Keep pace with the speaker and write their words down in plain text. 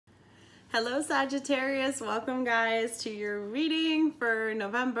Hello Sagittarius, welcome guys to your reading for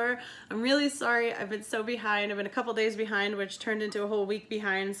November. I'm really sorry, I've been so behind. I've been a couple days behind, which turned into a whole week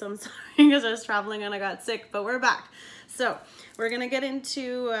behind, so I'm sorry because I was traveling and I got sick, but we're back. So we're gonna get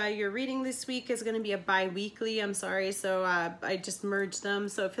into your reading this week. Is gonna be a bi-weekly, I'm sorry, so I just merged them.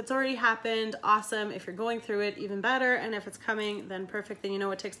 So if it's already happened, awesome. If you're going through it, even better. And if it's coming, then perfect, then you know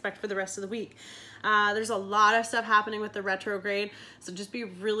what to expect for the rest of the week. There's a lot of stuff happening with the retrograde, so just be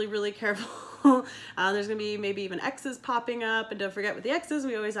really careful. There's gonna be maybe even X's popping up, and don't forget with the X's,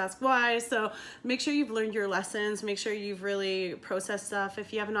 we always ask why. So make sure you've learned your lessons, make sure you've really processed stuff.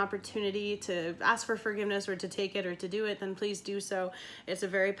 If you have an opportunity to ask for forgiveness or to take it or to do it, then please do so. It's a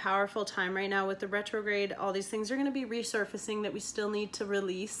very powerful time right now with the retrograde. All these things are gonna be resurfacing that we still need to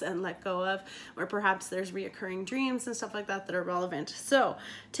release and let go of, or perhaps there's reoccurring dreams and stuff like that that are relevant. So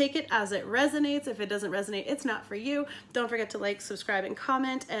take it as it resonates. If it doesn't resonate, it's not for you. Don't forget to like, subscribe, and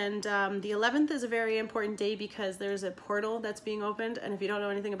comment. And the 11th is a very important day because there's a portal that's being opened. And if you don't know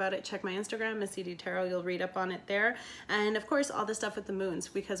anything about it, check my Instagram, Missedietarot. You'll read up on it there. And of course, all the stuff with the moons,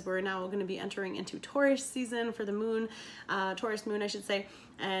 because we're now going to be entering into Taurus season for the moon, Taurus moon, I should say.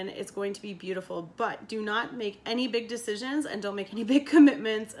 And it's going to be beautiful, but do not make any big decisions and don't make any big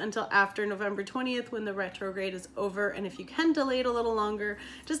commitments until after November 20th when the retrograde is over. And if you can delay it a little longer,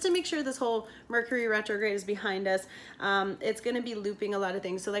 just to make sure this whole Mercury retrograde is behind us, it's going to be looping a lot of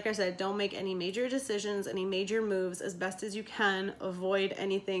things. So like I said, don't make any major decisions, any major moves. As best as you can, avoid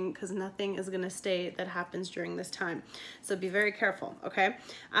anything, because nothing is going to stay that happens during this time. So be very careful, okay?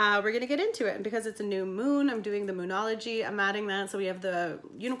 We're going to get into it. And because it's a new moon, I'm doing the moonology. I'm adding that. So we have the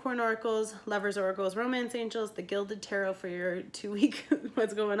unicorn oracles, lovers oracles, romance angels, the gilded tarot for your 2-week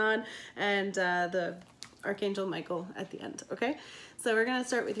what's going on, and the Archangel Michael at the end. Okay, so we're gonna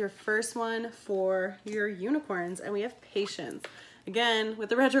start with your first one for your unicorns, and we have patience. Again, with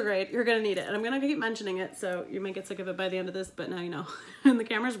the retrograde, you're gonna need it, and I'm gonna keep mentioning it, so you might get sick of it by the end of this, but now you know. And the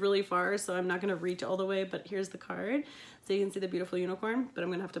camera's really far, so I'm not gonna reach all the way, but here's the card, so you can see the beautiful unicorn, but I'm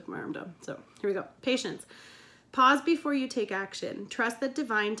gonna have to put my arm down. So here we go. Patience. Pause before you take action. Trust that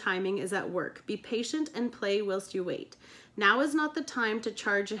divine timing is at work. Be patient and play whilst you wait. Now is not the time to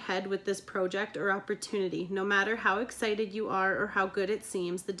charge ahead with this project or opportunity. No matter how excited you are or how good it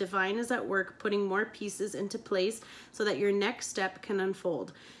seems, the divine is at work putting more pieces into place so that your next step can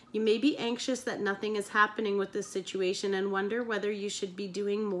unfold. You may be anxious that nothing is happening with this situation and wonder whether you should be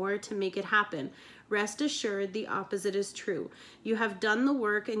doing more to make it happen. Rest assured, the opposite is true. You have done the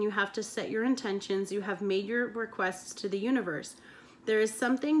work and you have to set your intentions. You have made your requests to the universe. There is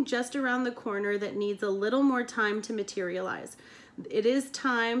something just around the corner that needs a little more time to materialize. It is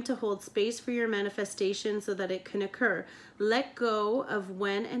time to hold space for your manifestation so that it can occur. Let go of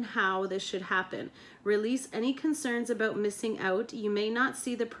when and how this should happen. Release any concerns about missing out. You may not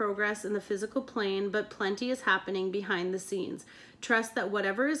see the progress in the physical plane, but plenty is happening behind the scenes. Trust that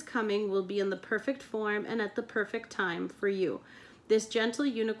whatever is coming will be in the perfect form and at the perfect time for you. This gentle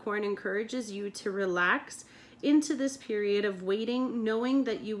unicorn encourages you to relax into this period of waiting, knowing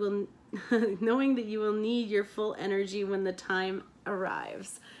that you will need your full energy when the time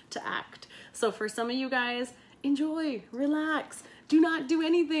arrives to act. So for some of you guys, enjoy, relax, do not do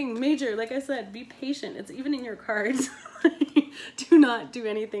anything major. Like I said, be patient. It's even in your cards. Do not do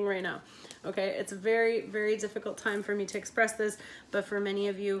anything right now. Okay, it's a very difficult time for me to express this, but for many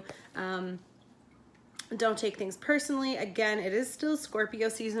of you, don't take things personally. Again, it is still Scorpio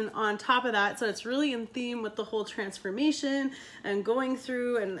season on top of that, so it's really in theme with the whole transformation and going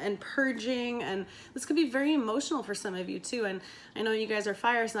through and purging, and this could be very emotional for some of you too. And I know you guys are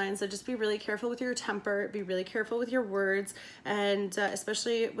fire signs, so just be really careful with your temper, be really careful with your words, and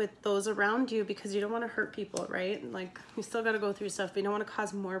especially with those around you, because you don't want to hurt people, right? Like, you still got to go through stuff, but you don't want to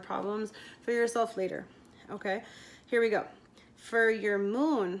cause more problems for yourself later. Okay, here we go. For your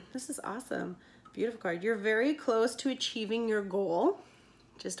moon, this is awesome. Beautiful card. You're very close to achieving your goal.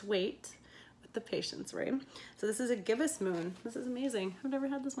 Just wait with the patience, right? So this is a gibbous moon. This is amazing. I've never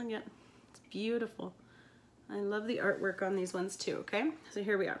had this one yet. It's beautiful. I love the artwork on these ones too, okay? So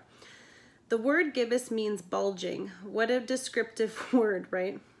here we are. The word gibbous means bulging. What a descriptive word,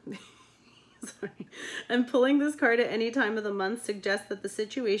 right? Sorry. And pulling this card at any time of the month suggests that the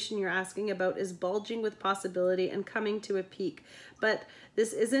situation you're asking about is bulging with possibility and coming to a peak. But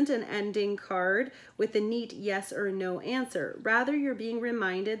this isn't an ending card with a neat yes or no answer. Rather, you're being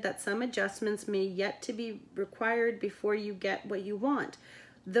reminded that some adjustments may yet to be required before you get what you want.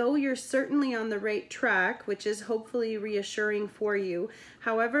 Though you're certainly on the right track, which is hopefully reassuring for you,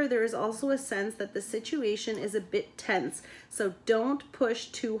 however, there is also a sense that the situation is a bit tense, so don't push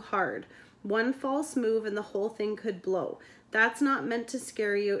too hard. One false move and the whole thing could blow. That's not meant to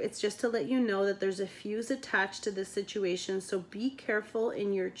scare you. It's just to let you know that there's a fuse attached to this situation. So be careful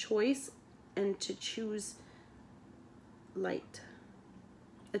in your choice and to choose light.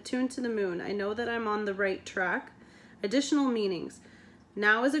 Attuned to the moon. I know that I'm on the right track. Additional meanings.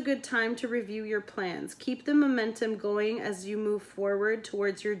 Now is a good time to review your plans. Keep the momentum going as you move forward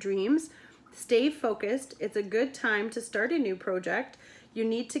towards your dreams. Stay focused. It's a good time to start a new project. You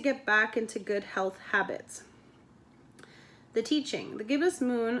need to get back into good health habits. The teaching. The gibbous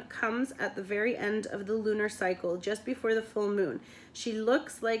moon comes at the very end of the lunar cycle, just before the full moon. She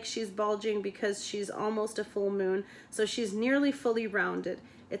looks like she's bulging because she's almost a full moon, so she's nearly fully rounded.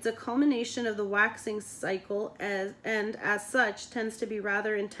 It's a culmination of the waxing cycle and as such tends to be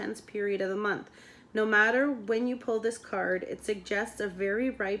rather intense period of the month. No matter when you pull this card, it suggests a very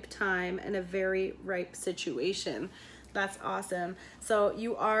ripe time and a very ripe situation. That's awesome. So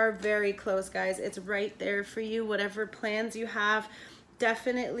you are very close, guys. It's right there for you. Whatever plans you have,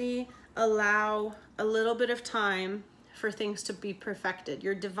 definitely allow a little bit of time for things to be perfected.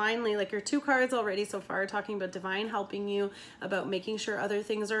 You're divinely, like your 2 cards already so far, talking about divine helping you, about making sure other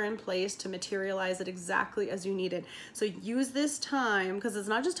things are in place to materialize it exactly as you need it. So use this time, because it's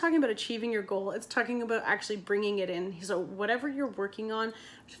not just talking about achieving your goal, it's talking about actually bringing it in. So whatever you're working on,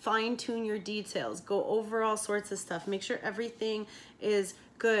 fine tune your details, go over all sorts of stuff, make sure everything is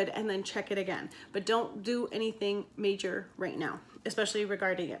good, and then check it again. But don't do anything major right now, especially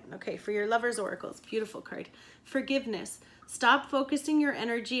regarding it. Okay, for your Lover's Oracles, beautiful card. Forgiveness. Stop focusing your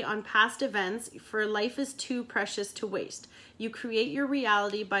energy on past events, for life is too precious to waste. You create your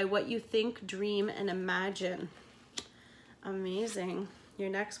reality by what you think, dream, and imagine. Amazing. Your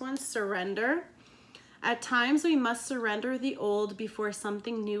next one, surrender. At times we must surrender the old before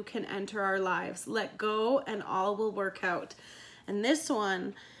something new can enter our lives. Let go and all will work out. And this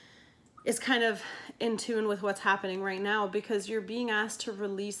one is kind of in tune with what's happening right now, because you're being asked to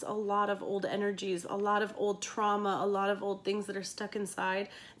release a lot of old energies, a lot of old trauma, a lot of old things that are stuck inside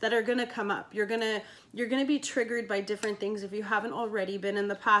that are gonna come up. You're gonna be triggered by different things. If you haven't already been in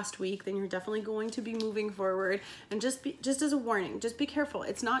the past week, then you're definitely going to be moving forward. And just as a warning, just be careful.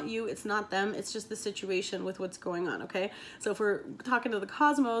 It's not you, it's not them, it's just the situation with what's going on, okay? So if we're talking to the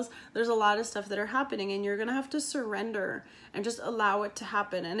cosmos, there's a lot of stuff that are happening, and you're gonna have to surrender and just allow it to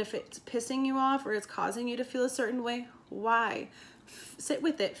happen. And if it's pissing you off or it's causing you to feel a certain way, why? Sit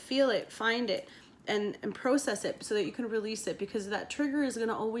with it, feel it, find it, and process it so that you can release it, because that trigger is going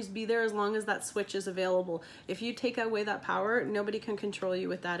to always be there as long as that switch is available. If you take away that power, nobody can control you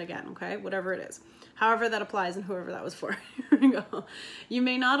with that again, okay? Whatever it is. However that applies and whoever that was for. Here we go. You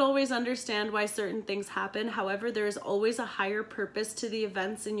may not always understand why certain things happen. However, there is always a higher purpose to the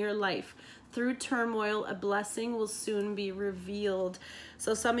events in your life. Through turmoil, a blessing will soon be revealed.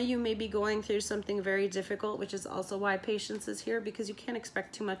 So some of you may be going through something very difficult, which is also why patience is here, because you can't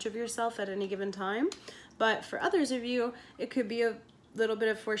expect too much of yourself at any given time. But for others of you, it could be a little bit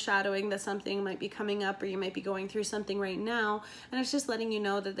of foreshadowing that something might be coming up, or you might be going through something right now. And it's just letting you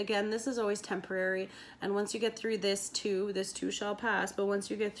know that, again, this is always temporary. And once you get through this too shall pass. But once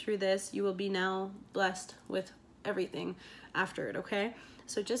you get through this, you will be now blessed with everything after it, okay?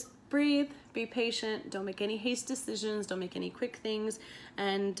 So just breathe, be patient, don't make any haste decisions, don't make any quick things,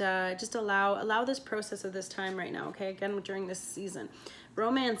 and just allow this process of this time right now, okay? Again, during this season.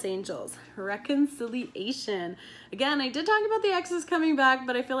 Romance angels, reconciliation. Again, I did talk about the exes coming back,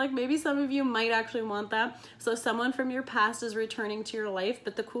 but I feel like maybe some of you might actually want that. So someone from your past is returning to your life,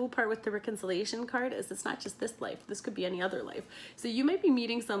 but the cool part with the reconciliation card is it's not just this life. This could be any other life. So you might be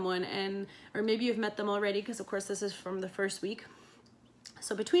meeting someone, or maybe you've met them already, because of course this is from the first week.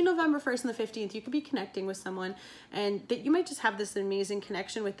 So between November 1st and the 15th, you could be connecting with someone, and that you might just have this amazing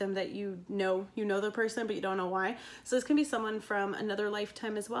connection with them that you know the person, but you don't know why. So this can be someone from another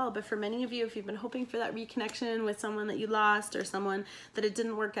lifetime as well. But for many of you, if you've been hoping for that reconnection with someone that you lost, or someone that it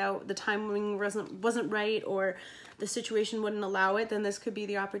didn't work out, the timing wasn't right, or the situation wouldn't allow it, then this could be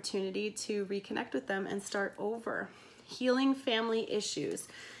the opportunity to reconnect with them and start over. Healing family issues.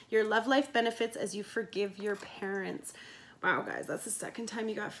 Your love life benefits as you forgive your parents. Wow, guys, that's the second time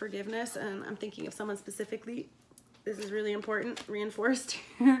you got forgiveness, and I'm thinking of someone specifically. This is really important, reinforced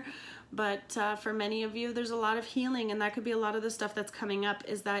here. But for many of you, there's a lot of healing, and that could be a lot of the stuff that's coming up,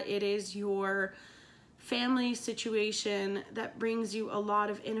 is that it is your family situation that brings you a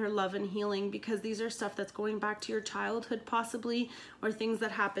lot of inner love and healing, because these are stuff that's going back to your childhood possibly, or things that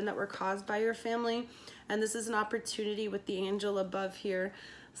happened that were caused by your family. And this is an opportunity with the angel above here.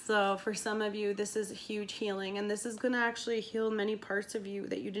 So for some of you, this is a huge healing, and this is going to actually heal many parts of you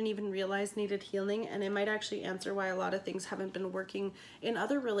that you didn't even realize needed healing. And it might actually answer why a lot of things haven't been working in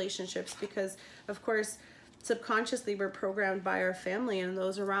other relationships, because of course subconsciously we're programmed by our family and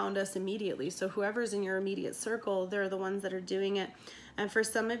those around us immediately. So whoever's in your immediate circle, they're the ones that are doing it. And for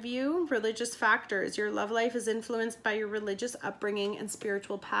some of you, religious factors, your love life is influenced by your religious upbringing and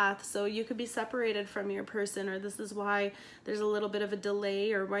spiritual path. So you could be separated from your person, or this is why there's a little bit of a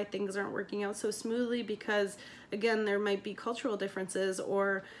delay, or why things aren't working out so smoothly, because again, there might be cultural differences,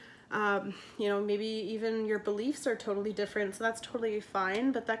 or you know, maybe even your beliefs are totally different. So that's totally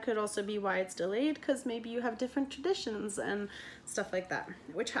fine, but that could also be why it's delayed, because maybe you have different traditions and stuff like that,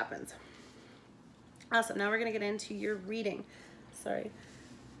 which happens. Awesome. Now we're going to get into your reading. Sorry.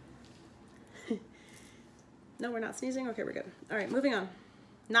 No, we're not sneezing. Okay, we're good. All right, moving on.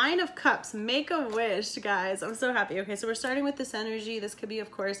 9 of Cups, make a wish, guys. I'm so happy. Okay, so we're starting with this energy. This could be,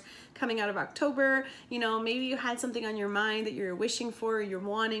 of course, coming out of October. You know, maybe you had something on your mind that you're wishing for, or you're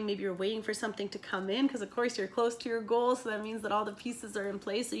wanting. Maybe you're waiting for something to come in, because, of course, you're close to your goal. So that means that all the pieces are in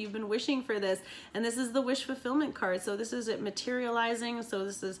place. So you've been wishing for this. And this is the wish fulfillment card. So this is it materializing. So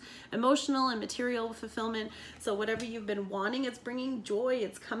this is emotional and material fulfillment. So whatever you've been wanting, it's bringing joy.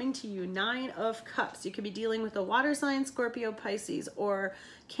 It's coming to you. 9 of Cups. You could be dealing with a water sign, Scorpio, Pisces, or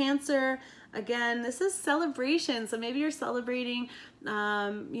Cancer. Again, this is celebration. So maybe you're celebrating,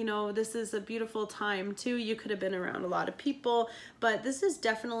 you know, this is a beautiful time too. You could have been around a lot of people, but this is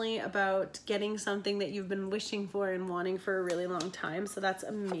definitely about getting something that you've been wishing for and wanting for a really long time. So that's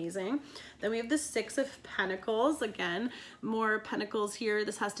amazing. Then we have the 6 of Pentacles. Again, more pentacles here.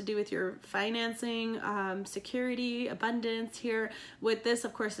 This has to do with your financing, security, abundance here. With this,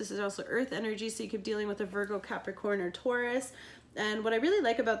 of course, this is also earth energy. So you could be dealing with a Virgo, Capricorn, or Taurus. And what I really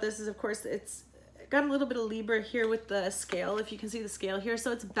like about this is, of course, it's got a little bit of Libra here with the scale, if you can see the scale here.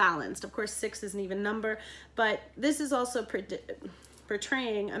 So it's balanced. Of course, 6 is an even number, but this is also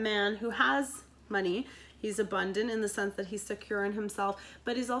portraying a man who has money. He's abundant in the sense that he's secure in himself,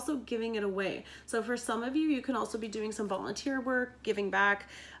 but he's also giving it away. So for some of you, you can also be doing some volunteer work, giving back,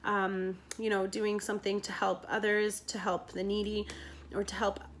 you know, doing something to help others, to help the needy, or to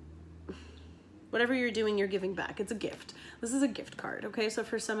help whatever you're doing, you're giving back. It's a gift. This is a gift card, okay? So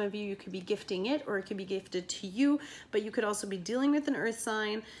for some of you, you could be gifting it, or it could be gifted to you, but you could also be dealing with an earth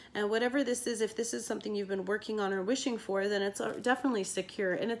sign. And whatever this is, if this is something you've been working on or wishing for, then it's definitely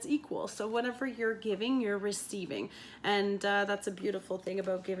secure and it's equal. So whatever you're giving, you're receiving. And that's a beautiful thing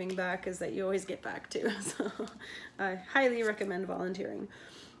about giving back, is that you always get back too. So I highly recommend volunteering.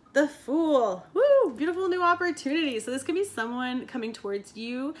 The Fool. Woo! Beautiful new opportunity. So this could be someone coming towards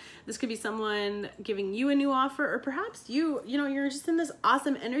you. This could be someone giving you a new offer, or perhaps you know, you're just in this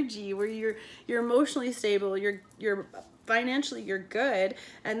awesome energy where you're emotionally stable, you're financially you're good,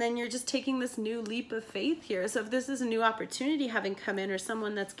 and then you're just taking this new leap of faith here. So if this is a new opportunity having come in, or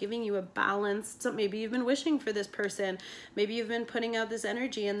someone that's giving you a balance, so maybe you've been wishing for this person, maybe you've been putting out this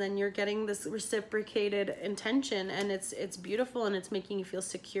energy, and then you're getting this reciprocated intention, and it's beautiful, and it's making you feel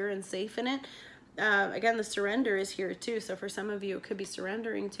secure and safe in it. Again, the surrender is here too. So for some of you, it could be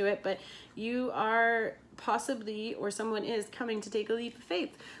surrendering to it, but you are possibly, or someone is coming to take a leap of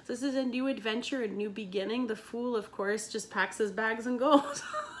faith. So this is a new adventure, a new beginning. The Fool, of course, just packs his bags and goes.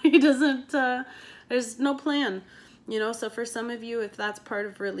 He doesn't, there's no plan, you know? So for some of you, if that's part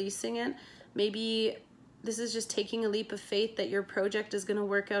of releasing it, maybe this is just taking a leap of faith that your project is going to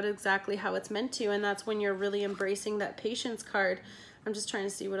work out exactly how it's meant to. And that's when you're really embracing that patience card. I'm just trying to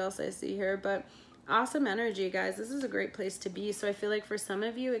see what else I see here, but awesome energy, guys. This is a great place to be. So I feel like for some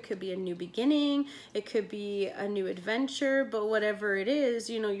of you, it could be a new beginning, it could be a new adventure, but whatever it is,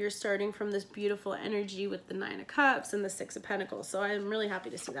 you know, you're starting from this beautiful energy with the 9 of Cups and the 6 of Pentacles. So I'm really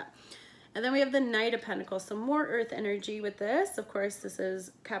happy to see that. And then we have the Knight of Pentacles, so more earth energy with this. Of course, this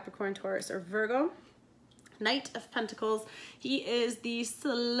is Capricorn, Taurus, or Virgo. Knight of Pentacles. He is the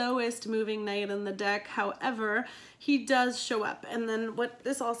slowest moving knight in the deck. However, he does show up. And then what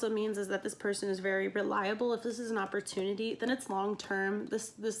this also means is that this person is very reliable. If this is an opportunity, then it's long term.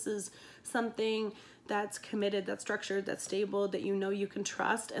 This is something that's committed, that's structured, that's stable, that you know you can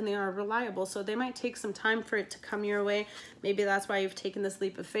trust, and they are reliable. So they might take some time for it to come your way. Maybe that's why you've taken this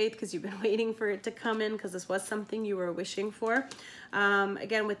leap of faith, because you've been waiting for it to come in, because this was something you were wishing for.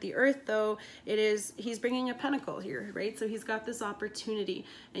 Again, with the earth though, he's bringing a pentacle here, right? So he's got this opportunity,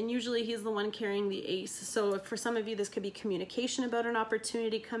 and usually he's the one carrying the ace. So for some of you, this could be communication about an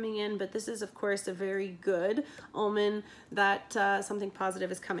opportunity coming in, but this is of course a very good omen that something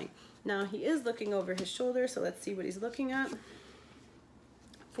positive is coming. Now he is looking over his shoulder, so let's see what he's looking at.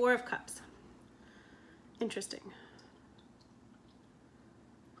 4 of Cups. Interesting.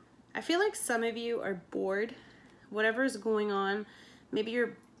 I feel like some of you are bored. Whatever is going on, maybe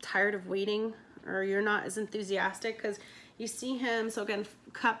you're tired of waiting, or you're not as enthusiastic because you see him. So again,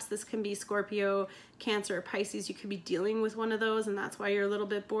 Cups, this can be Scorpio, Cancer or Pisces, you could be dealing with one of those, and that's why you're a little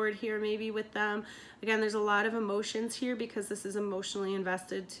bit bored here maybe with them. Again, there's a lot of emotions here because this is emotionally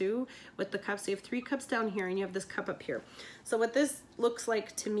invested too with the cups. So you have 3 cups down here and you have this cup up here. So what this looks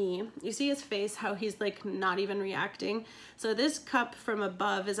like to me, you see his face, how he's like not even reacting. So this cup from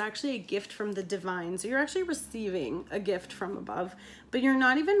above is actually a gift from the divine. So you're actually receiving a gift from above, but you're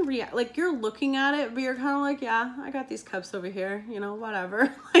not even like you're looking at it, but you're kind of like, yeah, I got these cups over here, you know,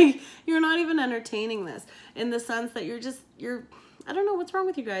 whatever. Like you're not even entertaining this in the sense that you're I don't know what's wrong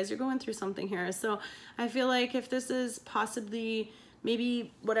with you guys. You're going through something here. So I feel like if this is possibly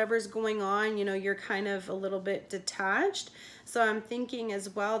maybe whatever's going on, you know, you're kind of a little bit detached. So I'm thinking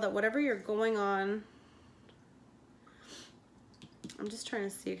as well that whatever you're going on, I'm just trying to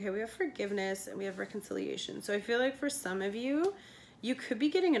see, okay, we have forgiveness and we have reconciliation. So I feel like for some of you, you could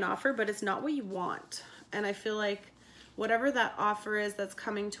be getting an offer, but it's not what you want. And I feel like whatever that offer is that's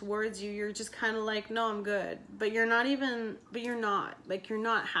coming towards you, you're just kind of like, no, I'm good. But you're not even, but you're not, like you're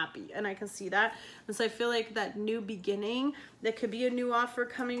not happy. And I can see that. And so I feel like that new beginning, that could be a new offer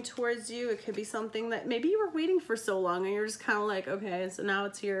coming towards you. It could be something that maybe you were waiting for so long and you're just kind of like, okay, so now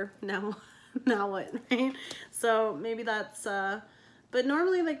it's here. Now what, right? So maybe that's, but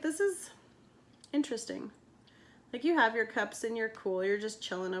normally like this is interesting. Like you have your cups and you're cool. You're just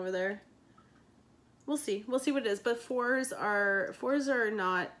chilling over there. We'll see what it is. But fours are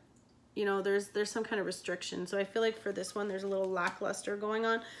not, you know, there's some kind of restriction. So I feel like for this one, there's a little lackluster going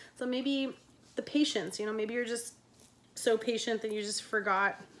on. So maybe the patience, you know, maybe you're just so patient that you just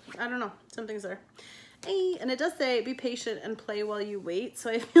forgot. I don't know, something's there. Hey, and it does say be patient and play while you wait. So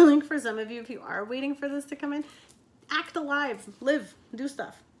I feel like for some of you, if you are waiting for this to come in, act alive, live, do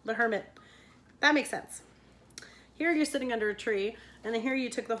stuff. The Hermit, that makes sense. Here you're sitting under a tree, and then here you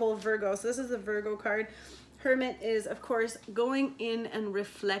took the whole Virgo. So this is the Virgo card. Hermit is, of course, going in and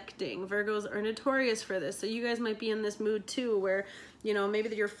reflecting. Virgos are notorious for this. So you guys might be in this mood too, where, you know,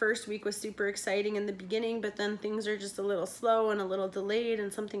 maybe your first week was super exciting in the beginning, but then things are just a little slow and a little delayed,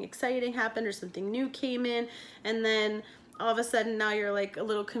 and something exciting happened or something new came in, and then all of a sudden now you're like a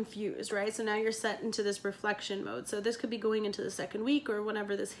little confused, right? So now you're set into this reflection mode. So this could be going into the second week or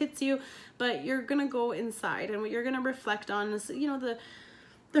whenever this hits you, but you're gonna go inside, and what you're gonna reflect on is, you know,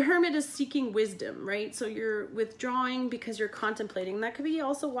 the Hermit is seeking wisdom, right? So you're withdrawing because you're contemplating. That could be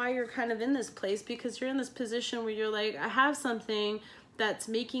also why you're kind of in this place, because you're in this position where you're like, I have something that's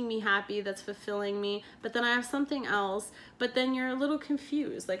making me happy, that's fulfilling me, but then I have something else, but then you're a little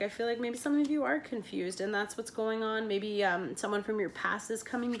confused. Like I feel like maybe some of you are confused, and that's what's going on. Maybe someone from your past is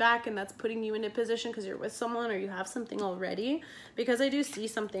coming back, and that's putting you in a position because you're with someone or you have something already, because I do see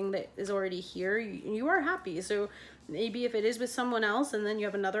something that is already here. You are happy. So maybe if it is with someone else and then you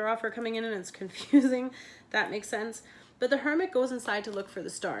have another offer coming in and it's confusing, that makes sense. But the Hermit goes inside to look for the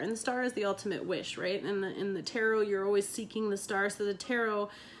star, and the star is the ultimate wish, right? And in the tarot, you're always seeking the star. So the tarot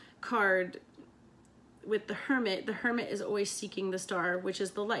card with the Hermit is always seeking the star, which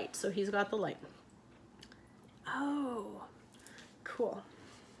is the light. So he's got the light. Oh, cool.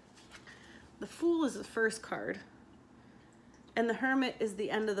 The Fool is the first card, and the Hermit is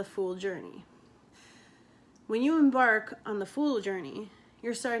the end of the Fool journey. When you embark on the Fool journey,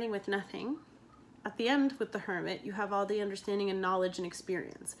 you're starting with nothing. At the end with the Hermit, you have all the understanding and knowledge and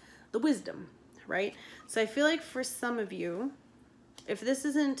experience, the wisdom, right? So I feel like for some of you, if this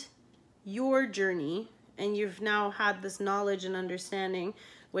isn't your journey and you've now had this knowledge and understanding,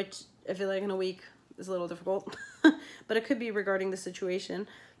 which I feel like in a week is a little difficult, but it could be regarding the situation,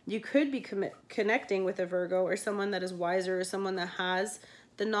 you could be connecting with a Virgo or someone that is wiser or someone that has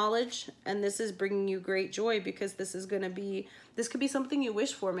the knowledge, and this is bringing you great joy, because this is going to be, this could be something you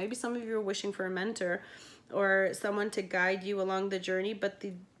wish for. Maybe some of you are wishing for a mentor or someone to guide you along the journey, but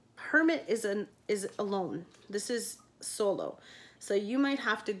the Hermit is alone. This is solo. So you might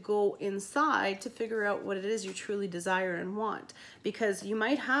have to go inside to figure out what it is you truly desire and want, because you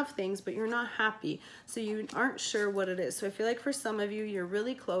might have things, but you're not happy. So you aren't sure what it is. So I feel like for some of you, you're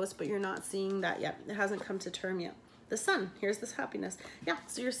really close, but you're not seeing that yet. It hasn't come to term yet. The Sun, here's this happiness. Yeah,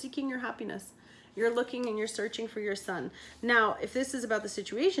 so you're seeking your happiness. You're looking and you're searching for your sun. Now, if this is about the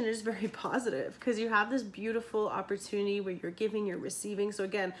situation, it is very positive, because you have this beautiful opportunity where you're giving, you're receiving. So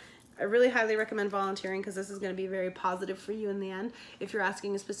again, I really highly recommend volunteering, because this is going to be very positive for you in the end. If you're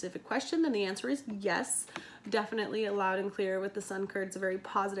asking a specific question, then the answer is yes. Definitely loud and clear with the Sun card. It's a very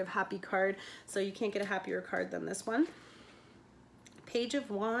positive, happy card. So you can't get a happier card than this one. Page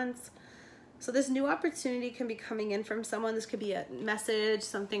of Wands. So this new opportunity can be coming in from someone. This could be a message,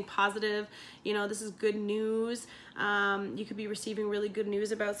 something positive. You know, this is good you could be receiving really good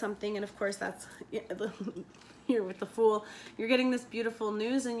news about something. And of course, that's, here with the Fool. You're getting this beautiful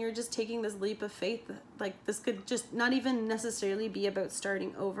news and you're just taking this leap of faith. Like this could just not even necessarily be about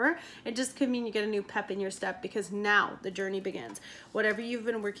starting over. It just could mean you get a new pep in your step because now the journey begins. Whatever you've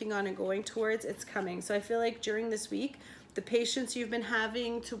been working on and going towards, it's coming. So I feel like during this week, the patience you've been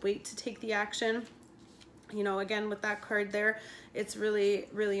having to wait to take the action, you know, again, with that card there, it's really,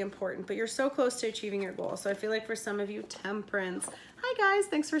 really important, but you're so close to achieving your goal. So I feel like for some of you, Temperance. Hi guys,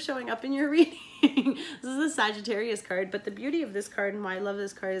 thanks for showing up in your reading. This is a Sagittarius card, but the beauty of this card and why I love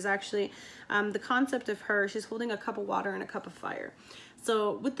this card is actually the concept of her. She's holding a cup of water and a cup of fire.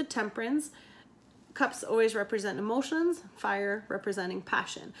 So with the Temperance, cups always represent emotions, fire representing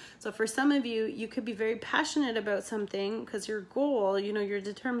passion. So for some of you, you could be very passionate about something because your goal, you know, you're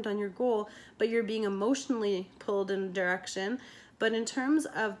determined on your goal, but you're being emotionally pulled in a direction. But in terms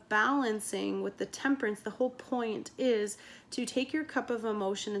of balancing with the Temperance, the whole point is to take your cup of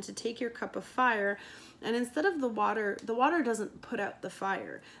emotion and to take your cup of fire, and instead of the water doesn't put out the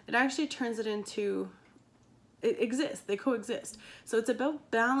fire. It actually turns it into, it exists, they coexist. So it's about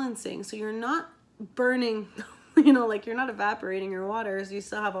balancing. So you're not burning, you know, like you're not evaporating your water, so you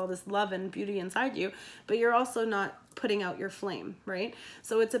still have all this love and beauty inside you, but you're also not putting out your flame, right?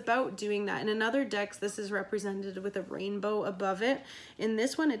 So it's about doing that. In another deck, this is represented with a rainbow above it. In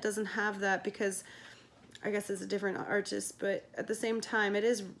this one, it doesn't have that because I guess it's a different artist, but at the same time, it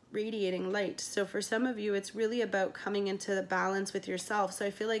is radiating light. So for some of you, it's really about coming into the balance with yourself. So I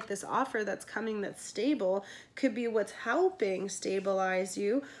feel like this offer that's coming that's stable could be what's helping stabilize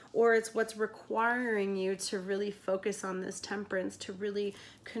you, or it's what's requiring you to really focus on this Temperance, to really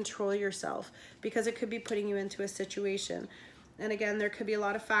control yourself, because it could be putting you into a situation. And again, there could be a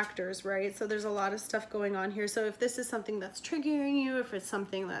lot of factors, right? So there's a lot of stuff going on here. So if this is something that's triggering you, if it's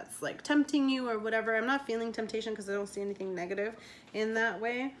something that's like tempting you or whatever, I'm not feeling temptation because I don't see anything negative in that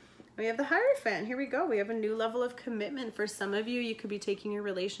way. We have the Hierophant. Here we go. We have a new level of commitment. For some of you, you could be taking your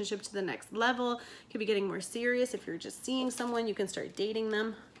relationship to the next level. You could be getting more serious. If you're just seeing someone, you can start dating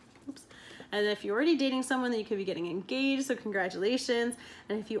them. Oops. And if you're already dating someone, then you could be getting engaged, so congratulations.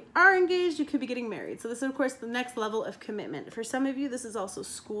 And if you are engaged, you could be getting married. So this is, of course, the next level of commitment. For some of you, this is also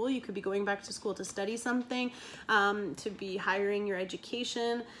school. You could be going back to school to study something, to be hiring your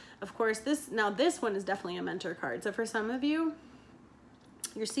education. Of course, this one is definitely a mentor card. So for some of you,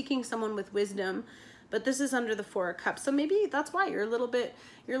 you're seeking someone with wisdom, but this is under the Four of Cups. So maybe that's why you're a little bit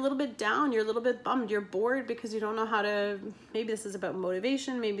down, you're a little bit bummed, you're bored because you don't know how to, maybe this is about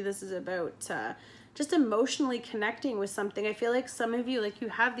motivation, maybe this is about just emotionally connecting with something. I feel like some of you, like you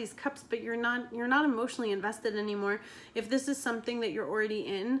have these cups, but you're not emotionally invested anymore. If this is something that you're already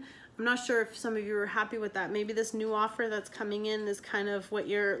in, I'm not sure if some of you are happy with that. Maybe this new offer that's coming in is kind of what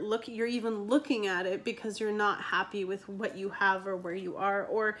you're even looking at it because you're not happy with what you have or where you are,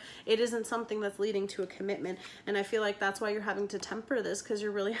 or it isn't something that's leading to a commitment. And I feel like that's why you're having to temper this, because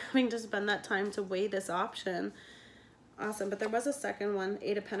you're really having to spend that time to weigh this option. Awesome. But there was a second one,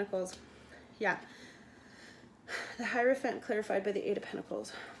 Eight of Pentacles. Yeah. The Hierophant clarified by the Eight of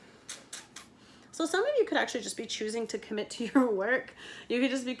Pentacles. So some of you could actually just be choosing to commit to your work. You could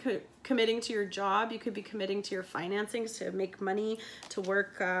just be committing to your job. You could be committing to your financings, to make money, to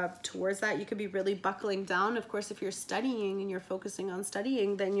work towards that. You could be really buckling down. Of course, if you're studying and you're focusing on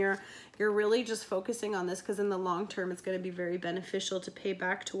studying, then you're really just focusing on this, because in the long term, it's going to be very beneficial to pay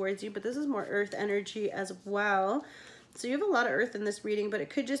back towards you. But this is more earth energy as well. So you have a lot of earth in this reading, but it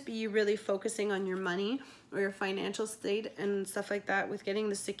could just be you really focusing on your money or your financial state and stuff like that with getting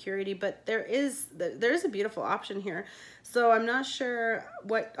the security. But there's a beautiful option here. So I'm not sure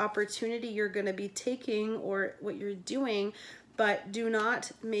what opportunity you're going to be taking or what you're doing, but do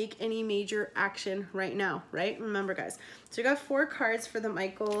not make any major action right now, right? Remember, guys. So you got 4 cards for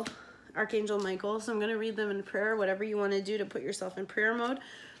the Archangel Michael. So I'm going to read them in prayer, whatever you want to do to put yourself in prayer mode.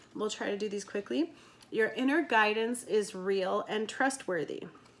 We'll try to do these quickly. Your inner guidance is real and trustworthy.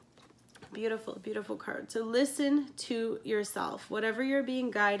 Beautiful, beautiful card. So listen to yourself. Whatever you're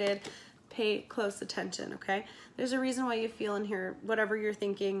being guided, pay close attention, okay? There's a reason why you feel in here. Whatever you're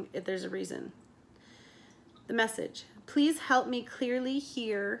thinking, there's a reason. The message. Please help me clearly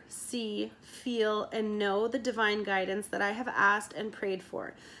hear, see, feel, and know the divine guidance that I have asked and prayed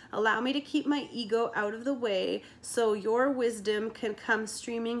for. Allow me to keep my ego out of the way so your wisdom can come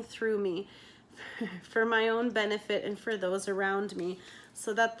streaming through me for my own benefit and for those around me,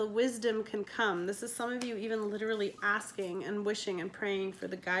 so that the wisdom can come. This is some of you even literally asking and wishing and praying for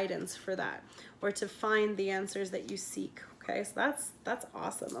the guidance for that, or to find the answers that you seek. Okay, so that's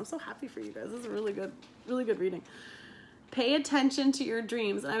awesome. I'm so happy for you guys. This is a really good reading. Pay attention to your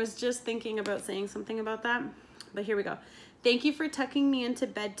dreams. And I was just thinking about saying something about that, but here we go. Thank you for tucking me into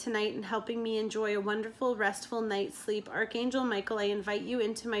bed tonight and helping me enjoy a wonderful, restful night's sleep. Archangel Michael, I invite you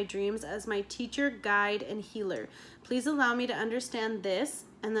into my dreams as my teacher, guide, and healer. Please allow me to understand this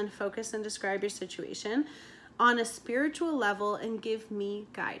and then focus and describe your situation on a spiritual level and give me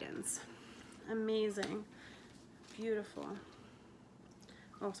guidance. Amazing. Beautiful.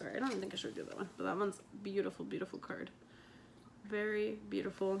 Oh, sorry, I don't think I should do that one, but that one's beautiful, beautiful card. Very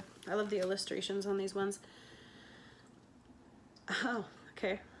beautiful. I love the illustrations on these ones. Oh,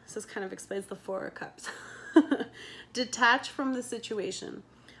 okay. So this kind of explains the Four of Cups. Detach from the situation.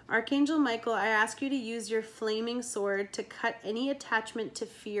 Archangel Michael, I ask you to use your flaming sword to cut any attachment to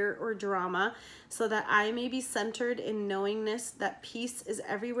fear or drama so that I may be centered in knowingness that peace is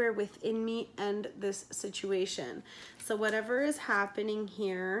everywhere within me and this situation. So whatever is happening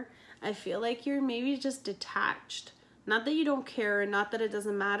here, I feel like you're maybe just detached. Not that you don't care, not that it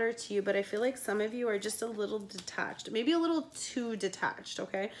doesn't matter to you, but I feel like some of you are just a little detached, maybe a little too detached,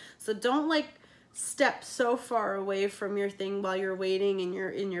 okay? So don't like step so far away from your thing while you're waiting and you're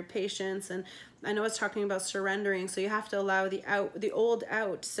in your patience. And I know it's talking about surrendering, so you have to allow the old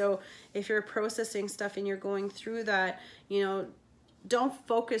out. So if you're processing stuff and you're going through that, you know, don't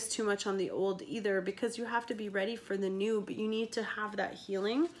focus too much on the old either, because you have to be ready for the new, but you need to have that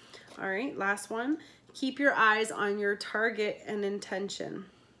healing. All right, last one. Keep your eyes on your target and intention.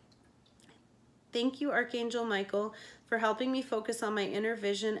 Thank you, Archangel Michael, for helping me focus on my inner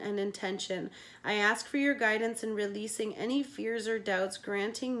vision and intention. I ask for your guidance in releasing any fears or doubts,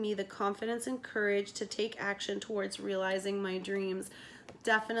 granting me the confidence and courage to take action towards realizing my dreams.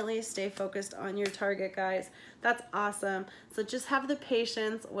 Definitely stay focused on your target, guys. That's awesome. So just have the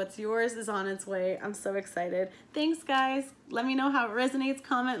patience. What's yours is on its way. I'm so excited. Thanks, guys. Let me know how it resonates.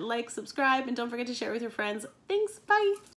 Comment, like, subscribe, and don't forget to share with your friends. Thanks. Bye.